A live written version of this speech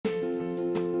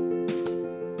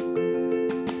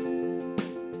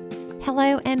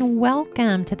Hello and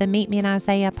welcome to the Meet Me in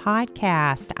Isaiah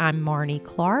podcast. I'm Marnie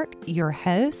Clark, your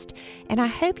host, and I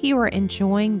hope you are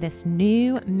enjoying this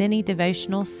new mini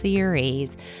devotional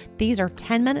series. These are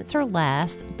 10 minutes or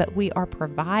less, but we are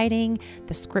providing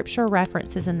the scripture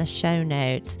references in the show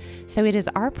notes. So it is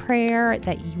our prayer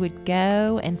that you would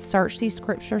go and search these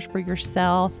scriptures for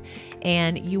yourself,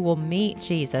 and you will meet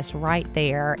Jesus right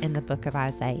there in the book of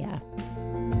Isaiah.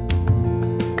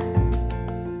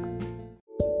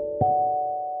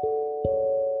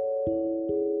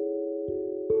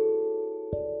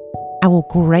 I will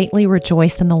greatly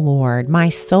rejoice in the Lord. My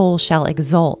soul shall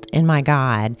exult in my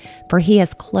God, for he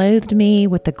has clothed me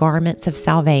with the garments of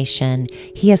salvation.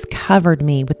 He has covered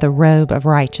me with the robe of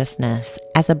righteousness.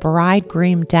 As a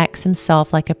bridegroom decks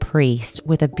himself like a priest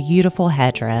with a beautiful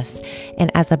headdress,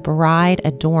 and as a bride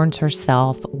adorns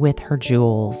herself with her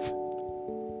jewels.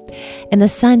 And the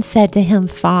son said to him,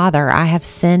 Father, I have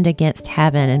sinned against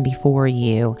heaven and before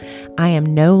you. I am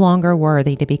no longer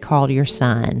worthy to be called your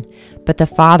son. But the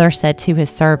father said to his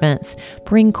servants,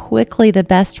 Bring quickly the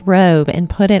best robe and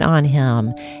put it on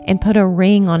him, and put a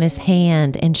ring on his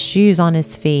hand and shoes on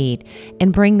his feet,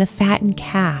 and bring the fattened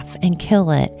calf and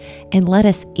kill it, and let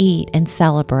us eat and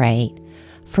celebrate.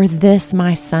 For this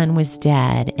my son was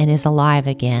dead and is alive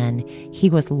again. He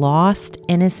was lost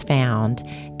and is found,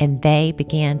 and they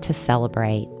began to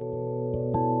celebrate.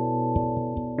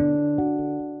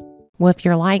 Well, if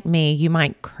you're like me, you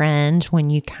might cringe when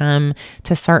you come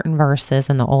to certain verses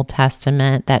in the Old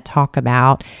Testament that talk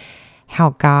about how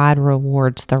God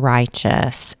rewards the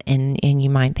righteous. And you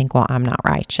might think, well, I'm not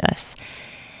righteous.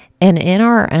 And in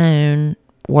our own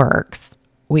works,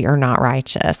 we are not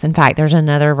righteous. In fact, there's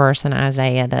another verse in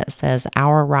Isaiah that says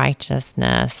our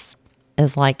righteousness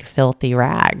is like filthy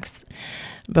rags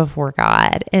before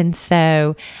God. And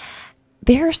so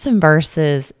there are some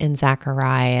verses in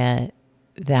Zechariah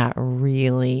that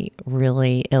really,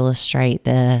 really illustrate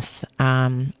this.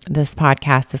 This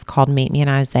podcast is called Meet Me in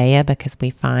Isaiah because we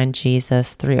find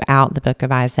Jesus throughout the book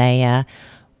of Isaiah.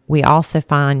 We also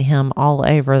find him all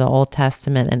over the Old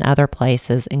Testament and other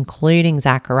places, including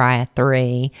Zechariah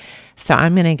 3. So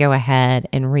I'm going to go ahead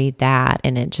and read that.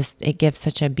 And it gives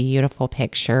such a beautiful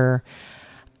picture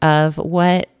of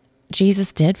what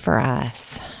Jesus did for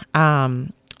us.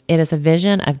 It is a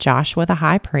vision of Joshua the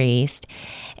high priest.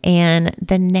 And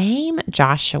the name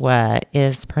Joshua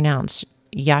is pronounced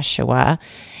Yeshua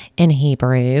in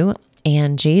Hebrew,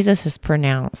 and Jesus is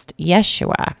pronounced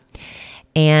Yeshua.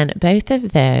 And both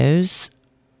of those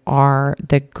are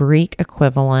the Greek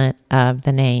equivalent of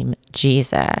the name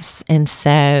Jesus. And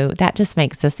so that just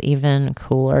makes this even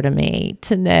cooler to me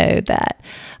to know that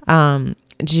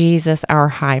Jesus, our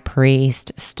high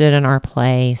priest, stood in our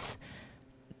place,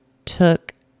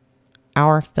 took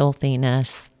our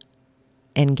filthiness,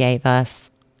 and gave us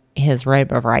his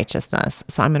robe of righteousness.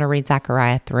 So I'm going to read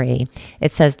Zechariah 3.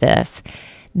 It says this,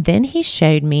 Then he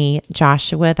showed me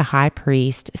Joshua the high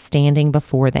priest standing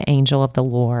before the angel of the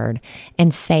Lord,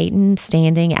 and Satan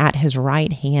standing at his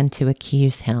right hand to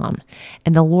accuse him.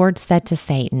 And the Lord said to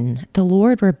Satan, The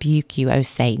Lord rebuke you, O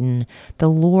Satan. The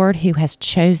Lord who has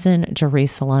chosen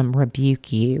Jerusalem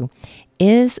rebuke you.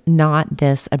 Is not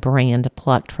this a brand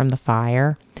plucked from the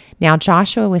fire? Now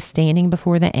Joshua was standing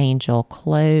before the angel,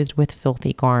 clothed with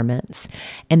filthy garments.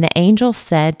 And the angel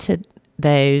said to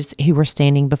those who were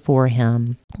standing before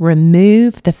him,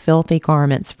 Remove the filthy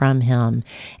garments from him.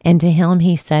 And to him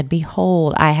he said,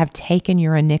 Behold, I have taken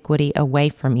your iniquity away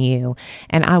from you,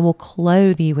 and I will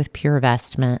clothe you with pure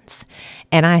vestments.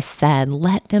 And I said,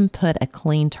 Let them put a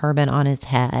clean turban on his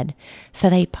head. So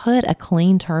they put a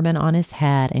clean turban on his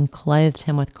head and clothed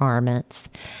him with garments.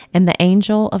 And the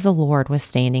angel of the Lord was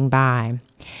standing by.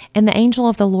 And the angel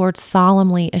of the Lord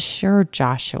solemnly assured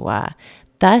Joshua,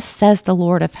 Thus says the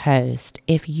Lord of hosts,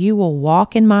 if you will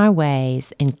walk in my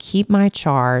ways and keep my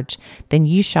charge, then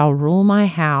you shall rule my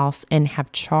house and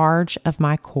have charge of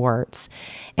my courts,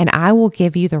 and I will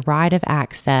give you the right of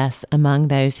access among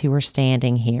those who are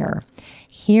standing here.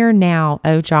 Hear now,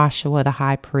 O Joshua the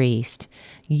high priest,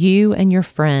 you and your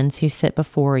friends who sit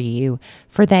before you,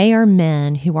 for they are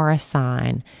men who are a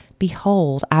sign.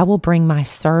 Behold, I will bring my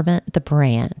servant the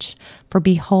branch. For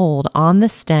behold, on the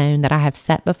stone that I have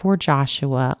set before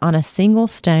Joshua, on a single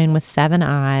stone with 7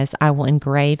 eyes, I will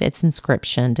engrave its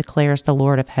inscription, declares the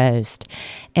Lord of hosts.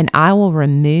 And I will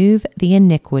remove the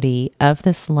iniquity of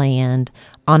this land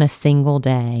on a single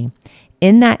day.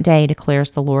 In that day,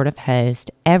 declares the Lord of hosts,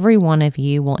 every one of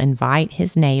you will invite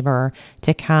his neighbor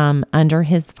to come under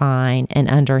his vine and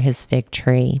under his fig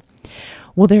tree.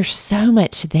 Well, there's so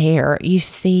much there. You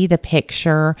see the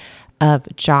picture of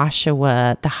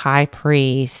Joshua, the high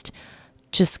priest,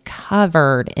 just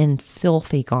covered in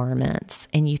filthy garments.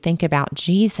 And you think about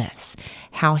Jesus,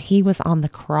 how he was on the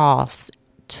cross,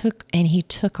 he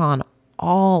took on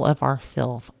all of our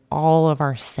filth, all of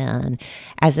our sin.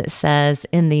 As it says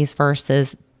in these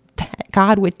verses, that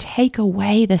God would take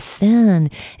away the sin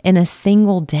in a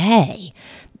single day,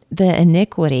 the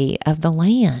iniquity of the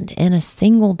land in a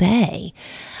single day.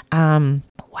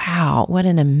 Wow, what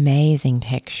an amazing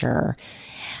picture.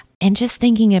 And just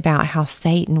thinking about how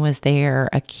Satan was there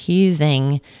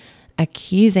accusing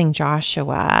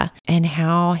Joshua, and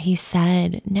how he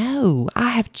said, no, I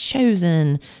have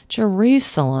chosen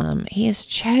Jerusalem. He has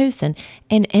chosen.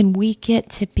 And we get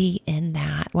to be in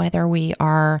that, whether we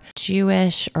are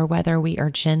Jewish or whether we are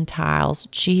Gentiles.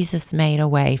 Jesus made a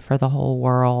way for the whole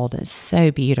world. It's so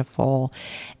beautiful.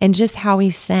 And just how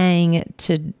he's saying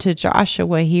to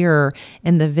Joshua here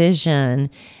in the vision,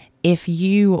 if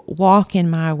you walk in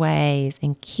my ways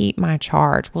and keep my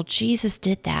charge. Well, Jesus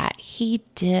did that. He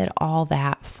did all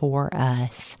that for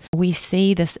us. We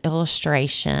see this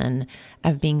illustration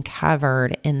of being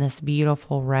covered in this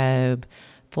beautiful robe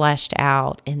fleshed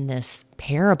out in this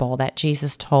parable that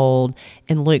Jesus told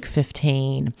in Luke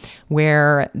 15,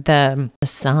 where the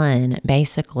son,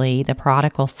 basically the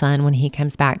prodigal son, when he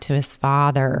comes back to his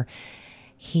father,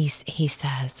 he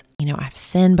says, I've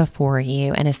sinned before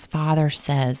you. And his father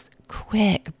says,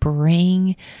 quick,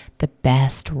 bring the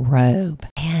best robe.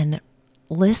 And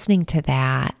listening to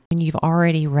that, when you've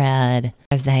already read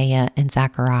Isaiah and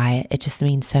Zechariah, it just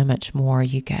means so much more.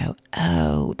 You go,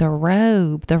 oh, the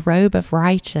robe of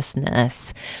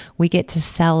righteousness. We get to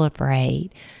celebrate.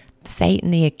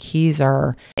 Satan, the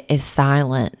accuser, is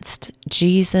silenced.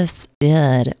 Jesus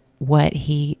did what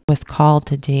he was called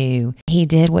to do. He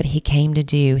did what he came to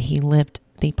do. He lived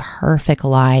the perfect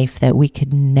life that we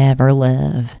could never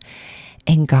live.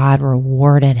 And God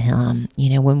rewarded him.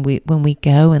 When we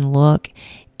go and look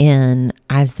in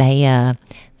Isaiah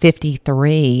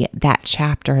 53, that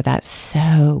chapter that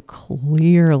so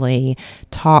clearly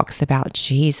talks about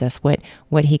Jesus, what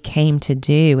he came to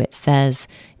do. It says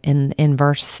in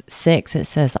verse 6, it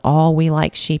says, all we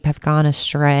like sheep have gone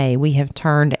astray. We have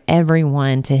turned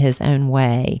everyone to his own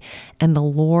way. And the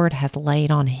Lord has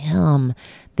laid on him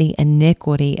the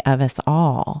iniquity of us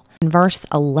all. In verse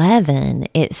 11,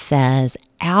 it says,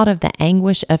 out of the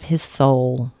anguish of his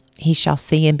soul, he shall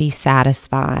see and be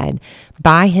satisfied.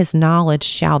 By his knowledge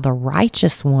shall the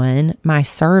righteous one, my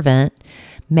servant,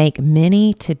 make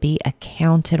many to be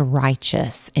accounted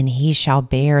righteous, and he shall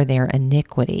bear their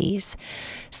iniquities.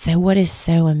 So what is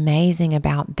so amazing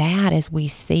about that is we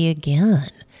see again,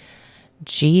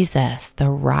 Jesus, the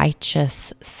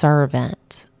righteous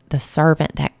servant, the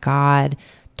servant that God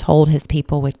told his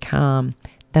people would come,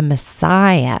 the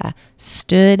Messiah,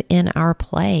 stood in our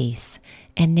place.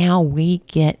 And now we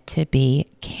get to be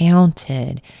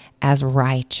counted as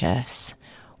righteous.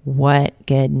 What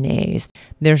good news.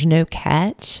 There's no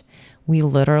catch. We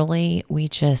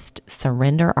just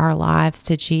surrender our lives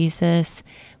to Jesus.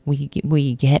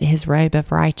 We get his robe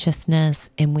of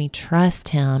righteousness, and we trust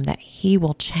him that he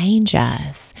will change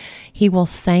us. He will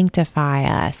sanctify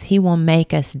us. He will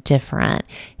make us different.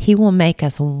 He will make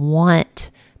us want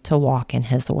to walk in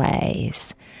his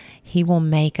ways. He will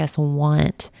make us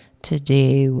want to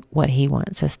do what he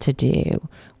wants us to do.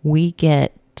 We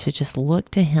get to just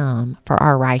look to him for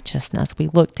our righteousness. We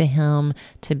look to him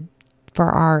for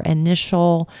our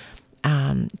initial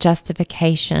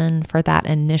justification, for that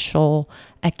initial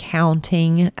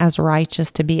accounting as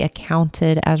righteous, to be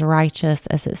accounted as righteous,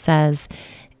 as it says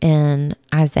in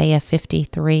Isaiah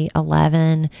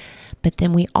 53:11. But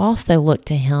then we also look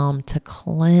to him to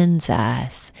cleanse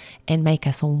us and make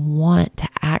us want to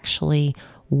actually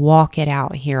walk it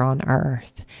out here on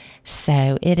earth.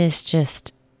 So it is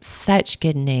just such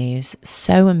good news,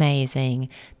 so amazing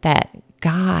that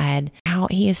God, how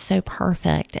he is so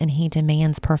perfect and he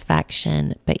demands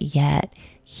perfection, but yet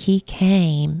he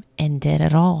came and did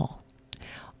it all.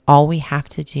 All we have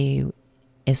to do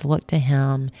is look to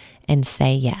him and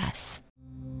say yes.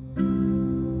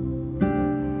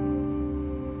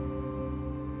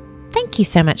 Thank you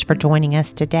so much for joining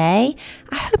us today.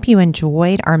 I hope you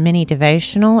enjoyed our mini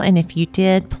devotional, and if you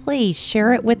did, please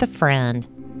share it with a friend.